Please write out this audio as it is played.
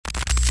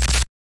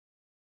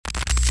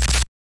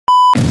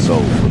So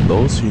for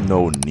those who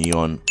know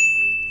N3ON,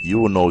 you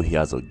will know he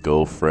has a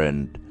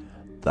girlfriend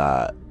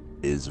that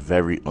is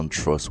very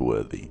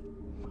untrustworthy.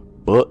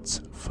 But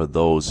for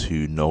those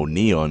who know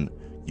N3ON,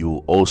 you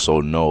will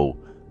also know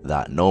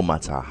that no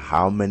matter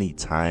how many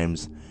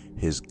times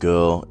his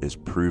girl is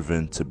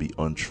proven to be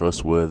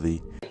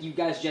untrustworthy, you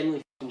guys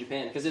genuinely in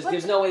Japan, because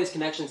there's no way this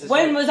connection's this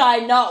When was I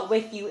not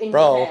with you in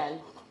Japan?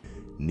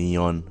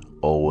 N3ON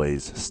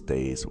always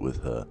stays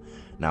with her.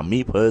 Now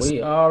me personally,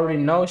 we already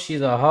know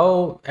she's a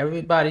hoe.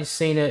 Everybody's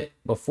seen it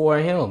before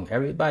him.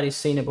 Everybody's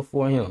seen it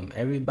before him.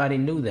 Everybody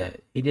knew that.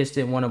 He just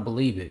didn't want to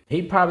believe it.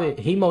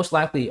 He most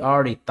likely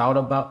already thought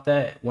about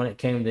that when it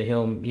came to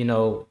him, you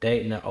know,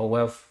 dating an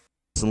OF.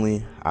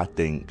 personally, I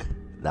think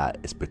that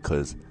it's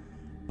because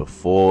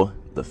before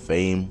the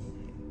fame,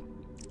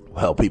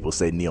 well, people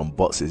say N3ON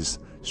bots his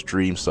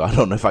stream, so I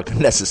don't know if I can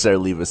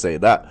necessarily even say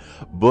that,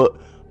 but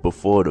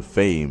before the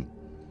fame,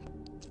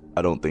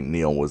 I don't think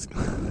N3ON was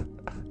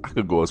I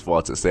could go as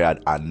far to say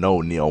I know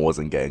N3ON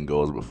wasn't getting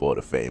girls before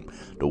the fame.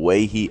 The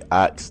way he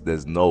acts,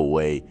 there's no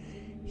way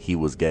he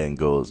was getting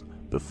girls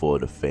before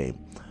the fame.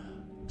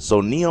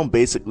 So N3ON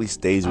basically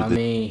stays with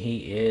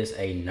he is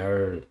a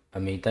nerd. I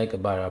mean, think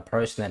about it. A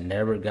person that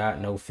never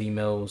got no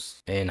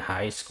females in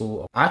high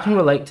school. I can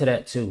relate to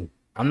that too.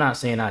 I'm not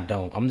saying I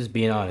don't. I'm just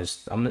being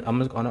honest. I'm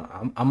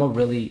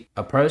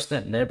a person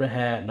that never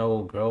had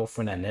no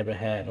girlfriend, that never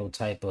had no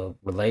type of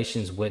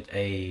relations with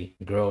a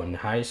girl in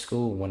high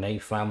school. When they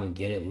finally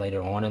get it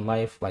later on in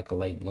life, like a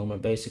late bloomer,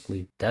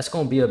 basically, that's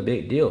gonna be a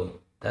big deal.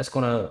 He's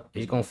gonna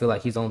feel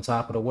like he's on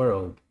top of the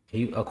world.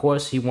 Of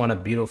course, he want a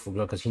beautiful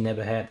girl because he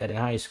never had that in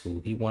high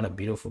school. He want a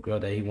beautiful girl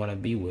that he want to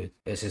be with.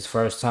 It's his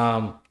first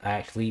time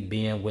actually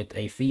being with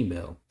a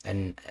female,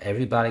 and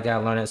everybody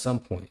gotta learn at some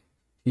point.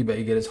 He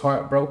better get his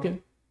heart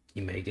broken.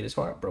 He may get his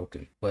heart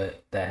broken,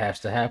 but that has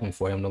to happen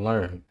for him to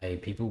learn. Hey,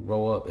 people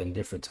grow up in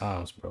different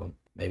times, bro.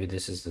 Maybe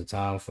this is the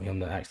time for him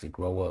to actually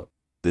grow up.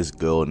 this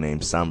girl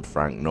named Sam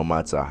Frank. No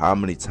matter how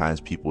many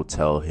times people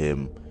tell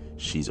him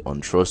she's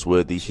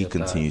untrustworthy, he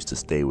continues to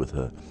stay with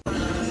her.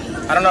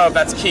 I don't know if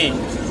that's key.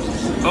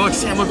 Oh, look,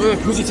 Sam, look,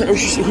 who's she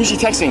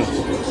texting?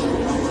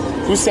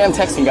 Who's Sam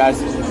texting, guys?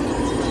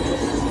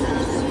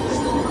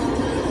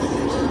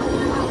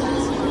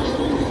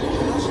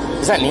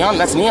 Is that N3ON?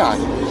 That's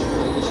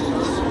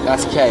N3ON.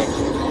 That's K.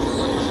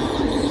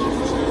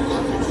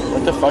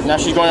 What the fuck? Now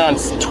she's going on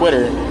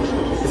Twitter.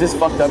 Is this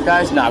fucked up,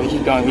 guys? Nah, we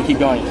keep going, we keep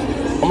going.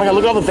 Oh my god,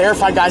 look at all the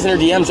verified guys in her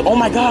DMs. Oh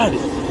my god.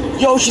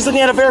 Yo, she's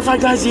looking at a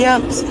verified guy's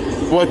DMs.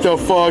 What the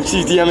fuck?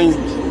 She's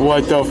DMing.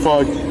 What the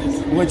fuck?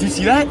 What, did you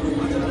see that?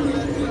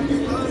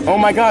 Oh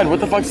my god, what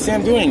the fuck is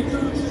Sam doing?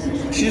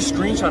 She just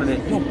screenshotted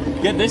it. Yo,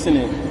 get this in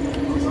it.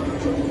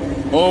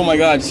 Oh my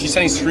god, she's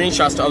sending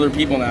screenshots to other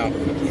people now.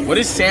 What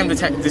is Sam,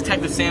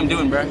 Detective Sam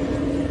doing, bruh?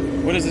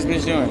 What is this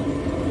bitch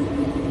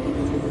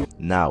doing?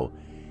 Now,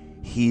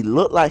 he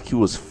looked like he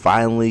was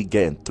finally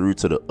getting through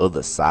to the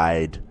other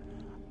side,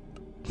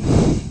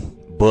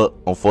 but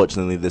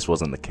unfortunately this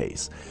wasn't the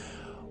case.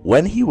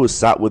 When he was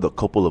sat with a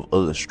couple of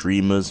other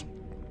streamers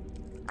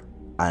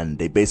and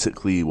they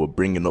basically were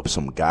bringing up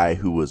some guy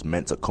who was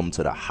meant to come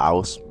to the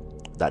house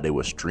that they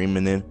were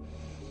streaming in,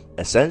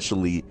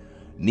 essentially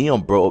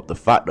N3ON brought up the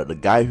fact that the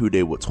guy who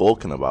they were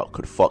talking about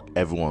could fuck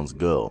everyone's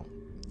girl.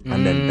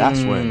 And then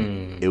that's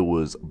when it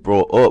was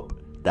brought up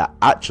that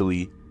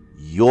actually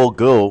your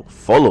girl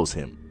follows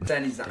him.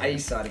 Then he's the A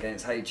side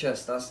against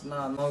HS. That's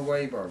no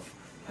way, bro.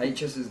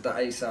 HS is the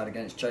A side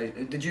against Chase.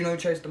 Did you know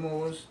Chase the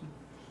Moore was?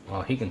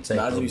 Oh, he can take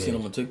her. Have you seen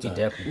him on TikTok? He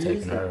definitely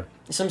taking her.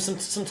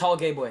 Some tall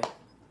gay boy.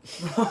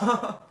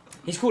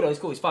 He's cool though. He's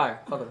cool. He's fire.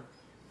 Fuck him.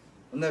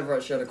 I've never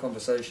actually had a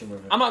conversation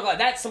with him. I'm not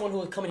glad. That's someone who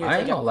would come in here. I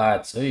ain't gonna lie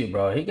to you,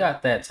 bro. He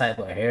got that type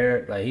of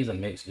hair. Like, he's a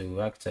mixed dude.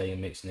 I can tell you, a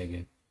mixed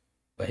nigga.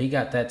 But he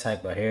got that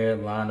type of hair,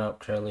 line up,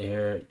 curly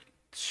hair,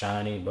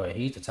 shiny. But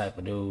he's the type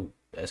of dude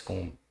that's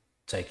gonna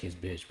take his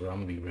bitch, bro.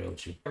 I'm gonna be real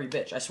with you. Every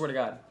bitch. I swear to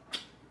God.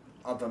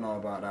 I don't know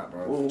about that,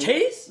 bro. Whoa.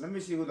 Chase? Let me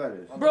see who that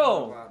is.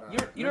 Bro,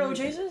 you know who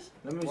Chase is?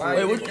 Let me see. Why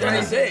Wait, are what you you trying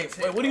to say? glazing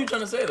the Wait, what are you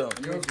trying to say though?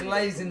 You're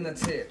glazing the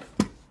tip.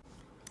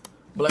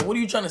 But like, what are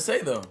you trying to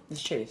say though?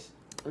 It's Chase.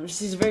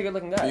 He's a very good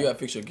looking guy. You gotta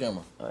fix your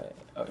camera. Alright.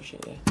 Oh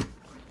shit,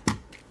 yeah.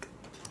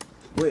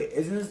 Wait,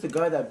 isn't this the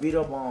guy that beat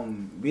up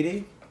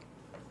BD?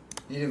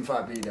 You didn't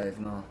fight B-Dave,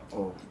 no.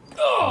 Oh,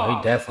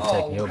 he definitely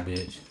taking your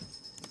bitch.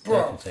 Bro,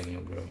 Definitely taking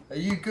your girl. are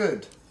you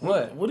good?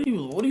 What? What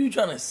are you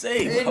trying to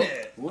say,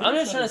 bro? I'm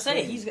just trying to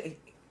say he's.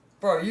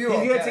 Bro, you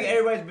are gonna take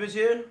everybody's bitch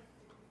here?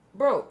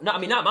 Bro, no, I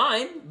mean not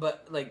mine,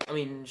 but like I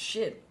mean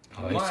shit.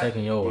 Oh, he's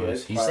taking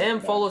yours. Yeah, Sam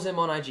follows him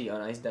on IG. Oh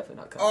no, he's definitely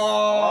not coming.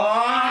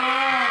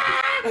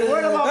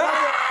 What about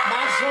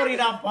my shorty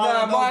not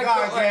following no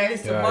guy, okay?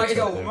 Listen, my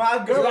girl.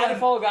 You gotta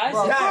follow guys?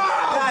 Bro,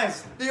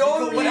 Guys, the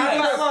only when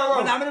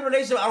I'm in a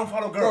relationship, I don't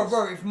follow girls.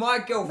 Bro, if my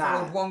girl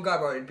followed one guy,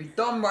 bro, it'd be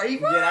done, bro.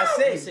 Yeah,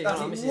 that's it.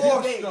 Let me see.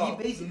 He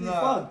basically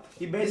fucked.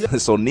 He basically.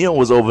 So N3ON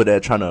was over there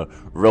trying to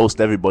roast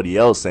everybody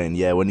else, saying,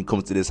 yeah, when he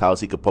comes to this house,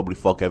 he could probably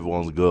fuck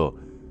everyone's girl.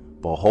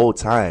 But the whole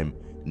time,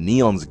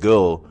 N3ON's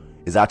girl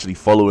is actually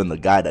following the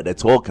guy that they're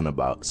talking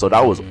about. So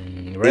that was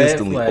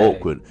instantly flag.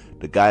 awkward.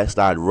 The guy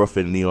started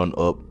roughing Neon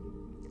up,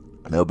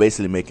 and they were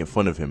basically making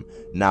fun of him.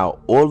 Now,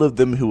 all of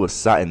them who were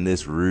sat in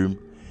this room,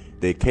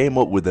 they came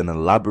up with an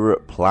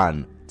elaborate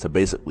plan to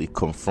basically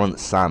confront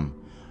Sam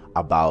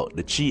about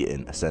the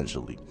cheating,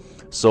 essentially.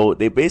 So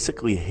they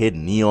basically hid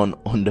Neon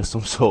under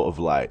some sort of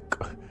like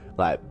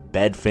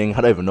bed thing.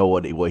 I don't even know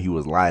what he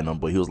was lying on,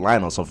 but he was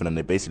lying on something, and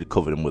they basically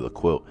covered him with a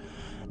quilt.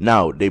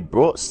 Now, they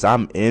brought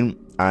Sam in,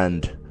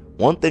 and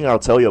one thing I'll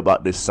tell you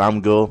about this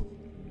Sam girl,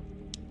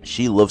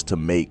 she loves to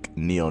make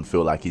Neon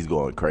feel like he's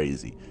going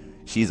crazy.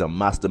 She's a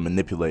master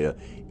manipulator.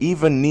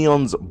 Even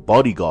Neon's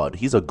bodyguard,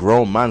 he's a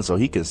grown man, so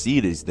he can see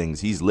these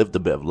things. He's lived a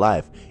bit of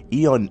life.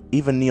 Even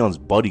Neon's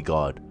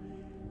bodyguard,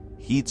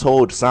 he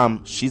told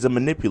Sam she's a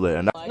manipulator.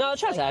 And no,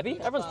 Chad's happy.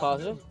 Everyone's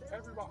positive.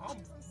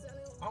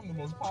 I'm the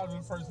most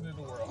positive person in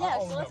the world. Yeah, I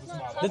always so have a let's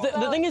smile.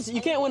 not- The thing is,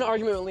 you can't win an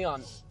argument with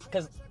Leon.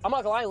 Because I'm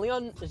not gonna lie,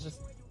 Leon is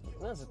just.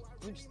 Yeah,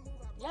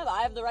 but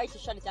I have the right to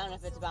shut it down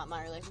if it's about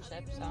my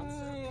relationship,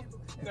 so.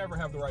 Never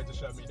have the right to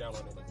shut me down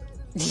on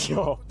anything.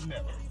 Yo.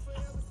 Never.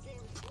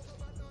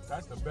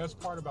 That's the best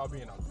part about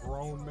being a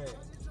grown man.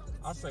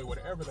 I say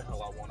whatever the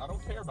hell I want. I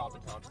don't care about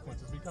the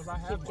consequences because I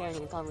have Keep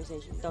carrying the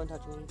conversation. Don't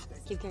touch me.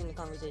 Keep carrying the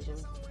conversation.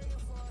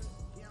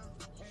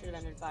 Should have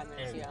ended 5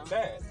 minutes ago. And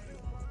that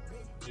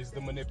is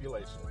the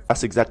manipulation.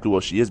 that's exactly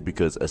what she is,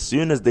 because as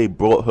soon as they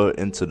brought her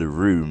into the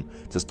room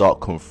to start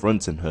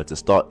confronting her, to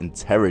start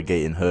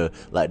interrogating her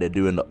like they're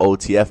doing the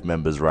OTF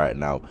members right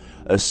now,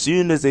 as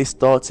soon as they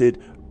started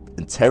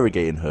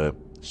interrogating her,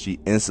 she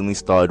instantly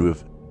started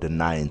with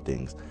denying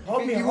things.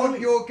 You want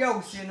your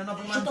girl seeing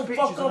another man's pictures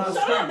on her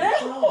screen?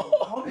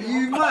 Are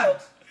you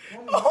mad?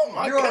 Oh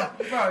my God.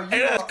 Bro, Hey,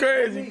 that's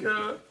crazy,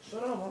 cuz.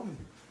 Shut up, homie.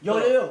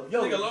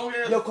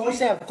 Yo, call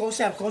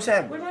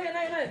Sam. Wait,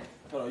 no.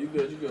 Hold on, you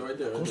good right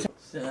there.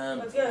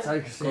 Sam, Take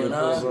a seat,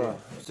 Bro,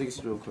 let's take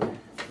this real quick.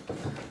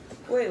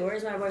 Wait,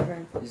 where's my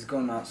boyfriend? He's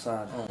gone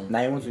outside.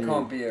 Now you want to He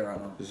can't be here right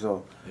now.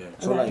 So, Yeah.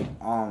 so like,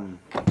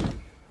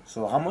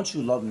 so how much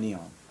you love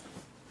Neon?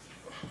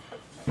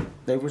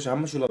 Like, Richard, how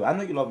much you love? I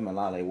know you love him a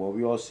lot. Like, what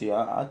we all see, you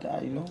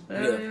know.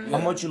 Yeah. How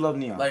much you love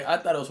Neon? Like, I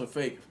thought it was for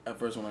fake at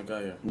first when I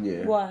got here.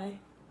 Yeah. Why?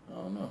 I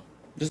don't know.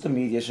 Just the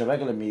media shit,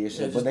 regular media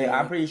shit. Yeah, but just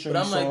I'm pretty sure But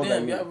you I'm like, saw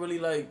damn, that. y'all really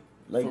like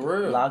for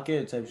real. lock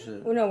in type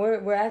shit. Well, no,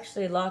 we're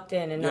actually locked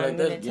in, and Yeah, I'm like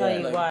gonna that- tell yeah,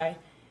 you like- why.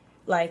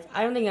 Like,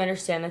 I don't think you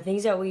understand the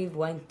things that we've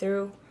went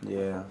through.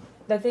 Yeah,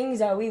 The things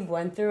that we've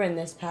went through in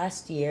this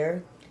past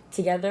year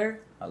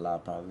together. a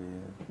lot probably.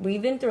 Yeah.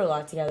 We've been through a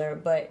lot together,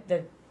 but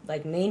the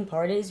main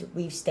part is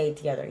we've stayed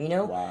together. You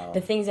know, Wow.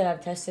 the things that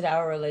have tested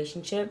our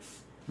relationship,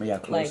 But yeah,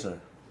 closer.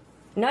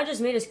 not just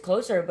made us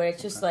closer, but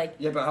it's just like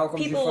Yeah, but how come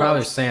People- you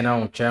Probably saying I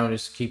don't channel,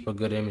 just keep a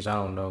good image. I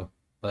don't know,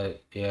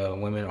 but yeah,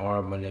 women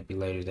are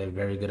manipulators. They're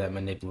very good at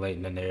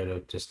manipulating the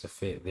narrative just to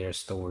fit their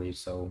story.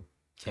 So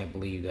can't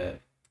believe that.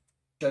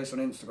 Chase on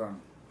Instagram?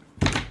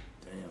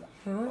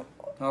 huh?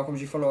 How come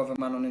you follow other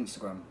man on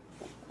Instagram?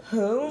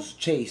 Who?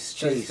 Chase.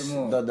 Chase them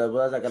all. The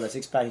brother that got a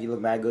 6-pack, he look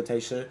mad good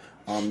type shit.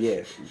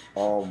 Yeah.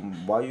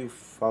 Why you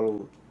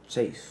follow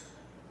Chase?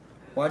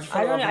 Why'd you I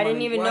follow don't. other I didn't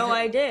man? even Why'd know you-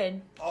 I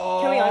did.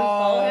 Can we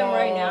unfollow him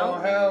right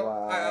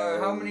now?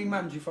 How many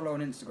men do you follow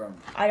on Instagram?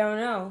 I don't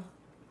know.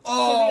 Can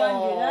we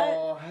undo that?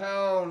 Oh,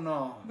 hell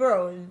no.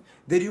 Bro,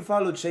 Did you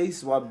follow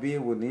Chase while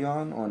being with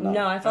Neon or not?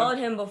 no, I followed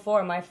him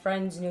before. My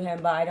friends knew him,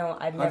 but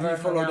I've never Have you hung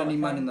followed out any with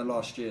man him. in the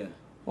last year?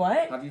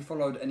 What? Have you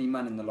followed any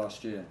man in the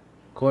last year?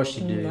 Of course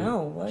you did.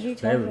 No, what are you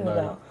talking Everybody.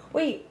 about?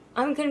 Wait,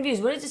 I'm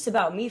confused. What is this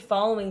about? Me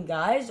following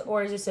guys,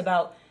 or is this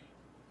about?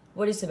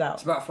 What is it It's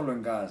about? about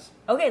following guys.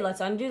 Okay, let's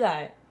undo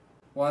that.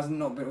 Why has it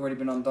not already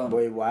been undone?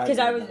 Wait, why? Because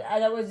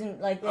that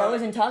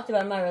wasn't talked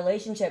about in my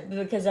relationship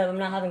because I'm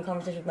not having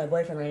conversation with my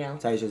boyfriend right now.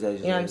 Taisha.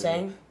 You know what I'm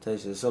saying?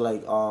 Taisha. So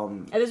like,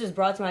 And this was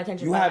brought to my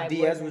attention. you by have my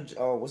DS boyfriend. with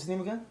what's his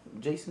name again?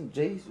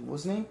 Jace.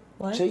 What's his name?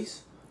 What?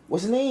 Chase.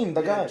 What's his name?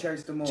 The guy.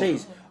 Chase them all.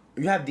 Chase.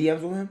 You have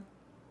DMs with him?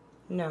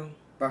 No.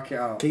 Back it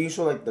out. Can you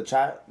show like the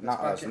chat? Not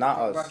us. Not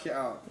us. Back it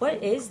out.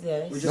 What is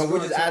this? No, we're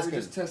just asking. We're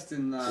just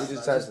testing. We're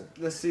just testing.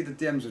 Let's see the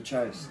DMs with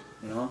Chase.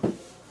 You know.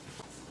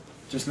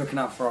 Just looking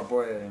out for our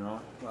boy. You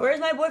know. Like, Where's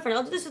my boyfriend?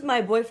 I'll do this with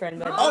my boyfriend.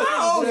 But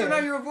Oh, so now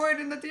you're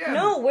avoiding the DM.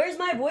 no, where's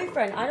my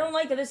boyfriend? I don't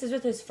like that this is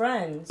with his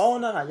friends. Oh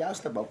no, y'all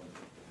step up.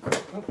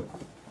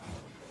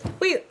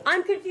 Wait,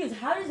 I'm confused.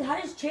 How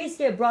does Chase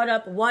get brought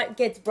up? What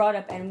gets brought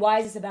up, and why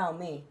is this about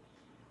me?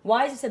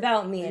 Why is this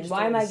about me, and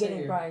why am I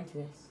getting brought into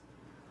this?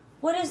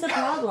 What is the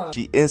problem?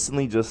 She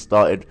instantly just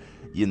started,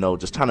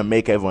 just trying to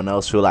make everyone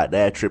else feel like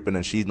they're tripping,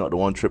 and she's not the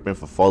one tripping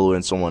for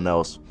following someone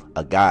else,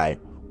 a guy,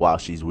 while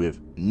she's with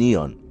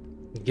Neon.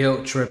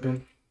 Guilt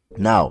tripping.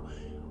 Now,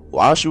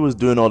 while she was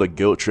doing all the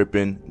guilt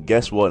tripping,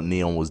 guess what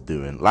Neon was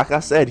doing? Like I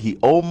said, he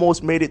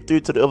almost made it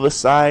through to the other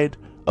side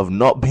of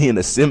not being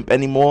a simp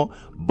anymore,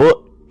 but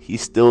he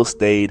still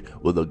stayed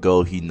with a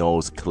girl he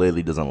knows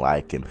clearly doesn't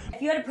like him.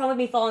 If you had a problem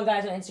with me following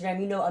guys on Instagram,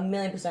 you know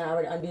 1,000,000% I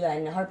would undo that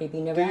in a heartbeat. But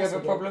you never Do you asked have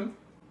a me. problem?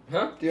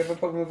 Huh? Do you have a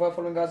problem with her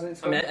following guys on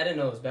Instagram? I mean, I didn't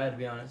know it was bad, to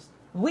be honest.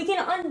 We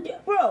can undo,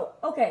 bro.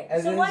 Okay,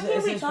 so why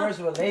can't we talk?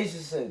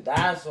 relationship.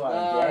 That's why.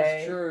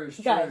 That's true. It's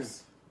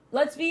Guys,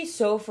 let's be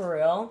so for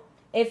real.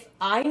 If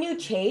I knew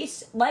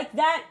Chase like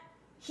that,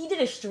 he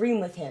did a stream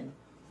with him.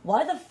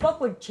 Why the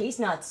fuck would Chase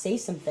not say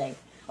something?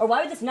 Or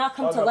why would this not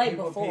come to light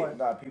before?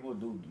 People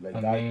do like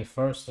I that. mean,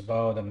 first of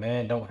all, the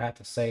man don't have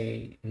to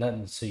say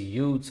nothing to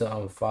you to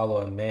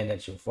unfollow a man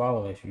that you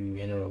follow if you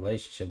in a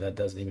relationship. That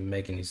doesn't even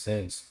make any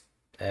sense.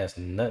 It has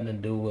nothing to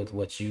do with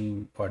what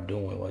you are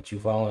doing, what you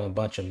following a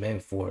bunch of men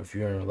for if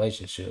you're in a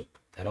relationship.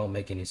 That don't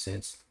make any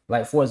sense.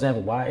 Like, for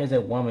example, why is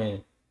a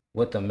woman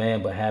with a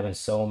man but having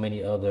so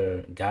many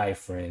other guy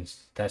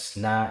friends? That's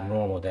not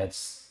normal.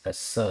 That's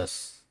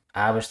sus.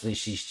 Obviously,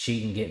 she's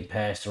cheating, getting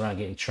passed around,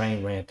 getting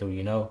train ran through,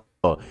 you know?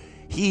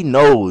 He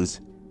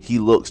knows he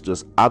looks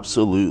just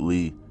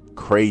absolutely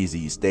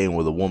crazy staying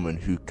with a woman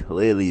who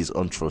clearly is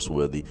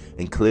untrustworthy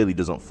and clearly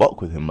doesn't fuck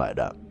with him like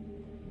that.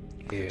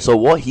 Yeah. So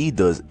what he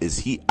does is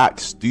he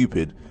acts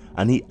stupid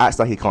and he acts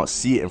like he can't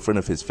see it in front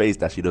of his face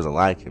that she doesn't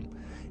like him.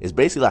 It's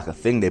basically like a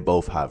thing they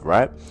both have,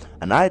 right?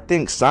 And I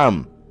think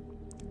Sam,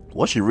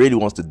 what she really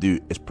wants to do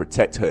is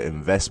protect her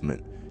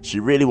investment.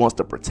 She really wants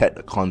to protect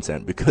the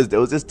content, because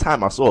there was this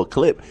time I saw a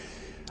clip.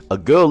 A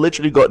girl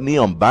literally got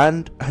N3ON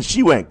banned and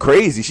she went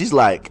crazy. She's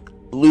like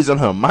losing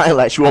her mind,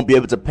 like she won't be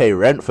able to pay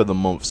rent for the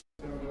month.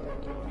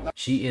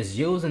 She is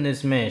using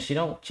this man. She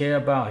don't care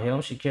about him.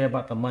 She care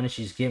about the money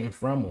she's getting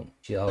from him.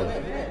 She You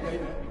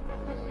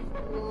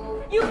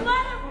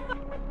motherfucker!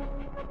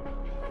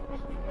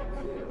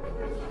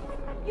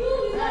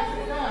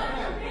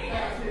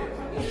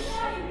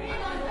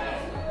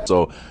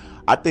 So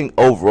I think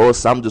overall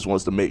Sam just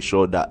wants to make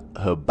sure that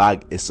her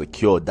bag is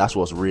secured. That's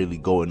what's really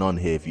going on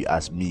here, if you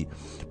ask me,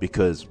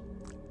 because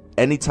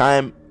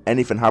anytime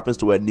anything happens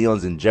to where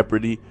N3ON's in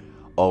jeopardy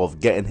of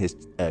getting his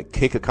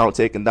kick account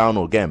taken down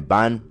or getting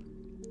banned,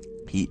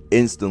 she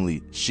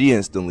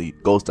instantly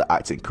goes to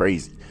acting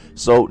crazy.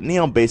 So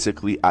N3ON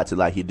basically acted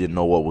like he didn't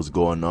know what was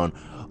going on,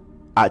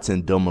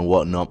 acting dumb and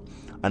whatnot,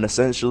 and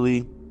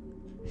essentially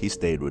he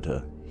stayed with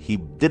her. He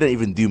didn't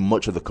even do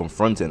much of the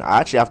confronting. I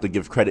actually have to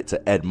give credit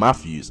to Ed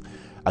Matthews,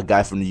 a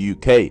guy from the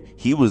UK.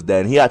 He was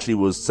there and he actually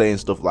was saying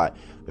stuff like,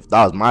 if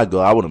that was my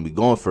girl, I wouldn't be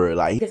going for it.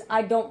 Like, because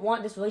I don't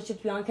want this relationship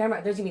to be on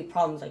camera. There's gonna be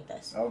problems like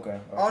this. Okay.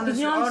 I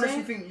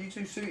honestly think you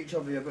two suit each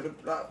other here, but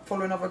like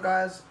following other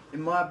guys,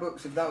 in my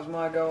books, if that was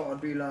my girl,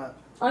 I'd be like.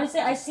 Honestly,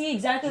 I see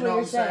exactly what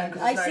you're saying.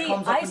 I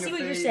see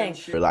what you're saying.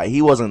 Like,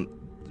 he wasn't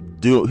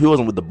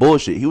with the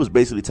bullshit. He was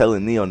basically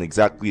telling N3ON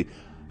exactly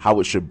how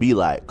it should be.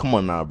 Like, come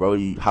on now, bro,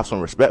 you have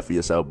some respect for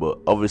yourself. But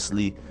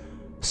obviously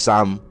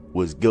Sam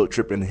was guilt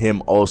tripping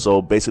him,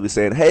 also basically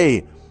saying,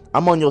 hey,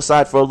 I'm on your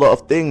side for a lot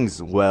of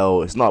things.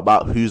 Well, it's not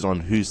about who's on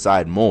whose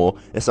side more,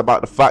 it's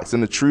about the facts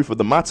and the truth of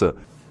the matter.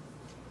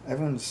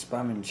 Everyone's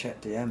spamming check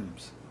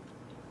DMs.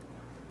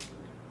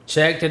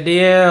 Check the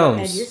DMs.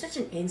 And you're such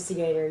an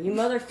instigator, you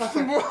motherfucker.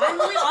 I'm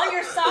really on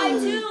your side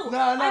too. No.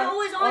 I'm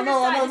always on your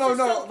side.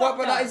 No. What?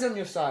 But that is on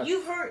your side.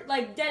 You've heard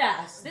like dead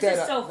ass. This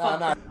is so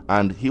fucked up.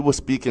 And he was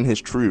speaking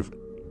his truth.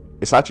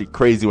 It's actually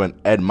crazy when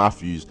Ed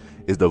Matthews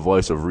is the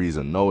voice of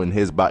reason, knowing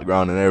his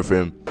background and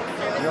everything. Yo,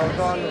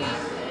 darling,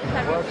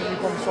 where can you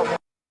come stop?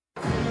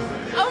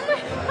 Oh my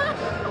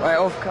god. Wait,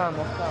 off cam.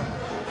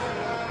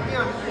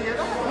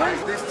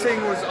 This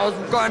thing was, I was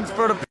going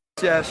for the.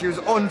 Yeah, she was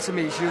on to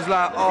me. She was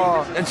like,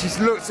 oh, and she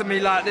looked at me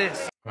like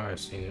this. I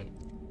see it.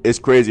 It's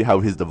crazy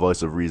how he's the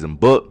voice of reason,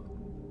 but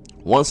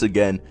once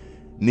again,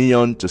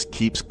 N3ON just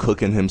keeps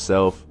cooking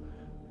himself.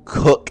 You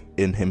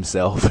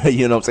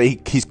know what I'm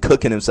saying? He's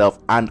cooking himself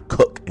and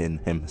cooking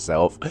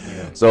himself.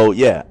 Yeah. So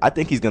yeah, I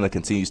think he's gonna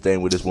continue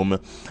staying with this woman.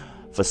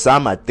 For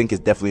Sam, I think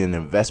it's definitely an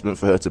investment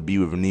for her to be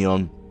with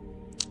N3ON,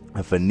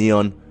 and for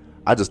N3ON,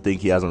 I just think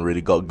he hasn't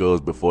really got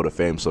girls before the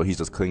fame, so he's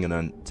just clinging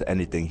on to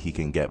anything he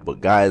can get. But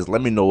guys, let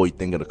me know what you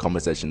think in the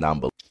comment section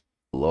down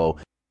below.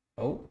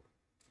 Oh,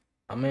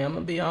 I mean, I'm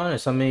gonna be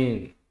honest. I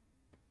mean,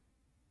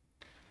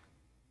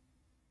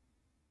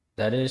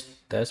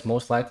 that's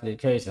most likely the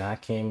case, and I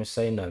can't even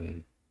say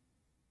nothing.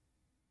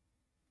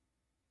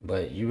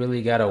 But you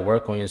really gotta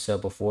work on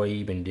yourself before you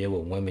even deal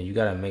with women. You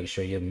gotta make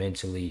sure you're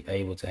mentally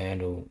able to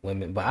handle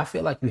women. But I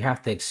feel like you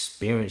have to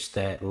experience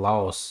that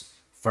loss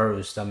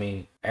first. I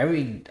mean,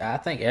 I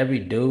think every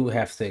dude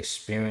has to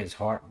experience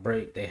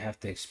heartbreak. They have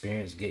to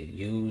experience get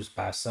used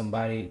by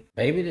somebody.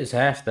 Maybe this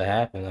has to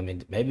happen. I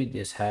mean, maybe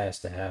this has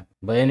to happen.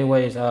 But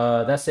anyways,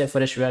 that's it for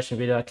this reaction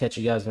video. I'll catch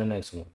you guys in the next one.